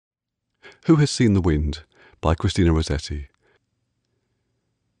Who has seen the wind? By Christina Rossetti.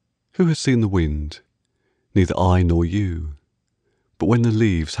 Who has seen the wind? Neither I nor you. But when the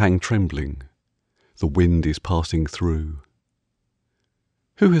leaves hang trembling, the wind is passing through.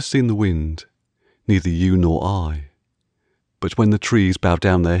 Who has seen the wind? Neither you nor I. But when the trees bow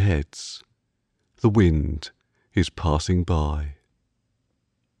down their heads, the wind is passing by.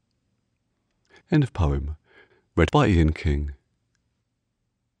 End of poem. Read by Ian King.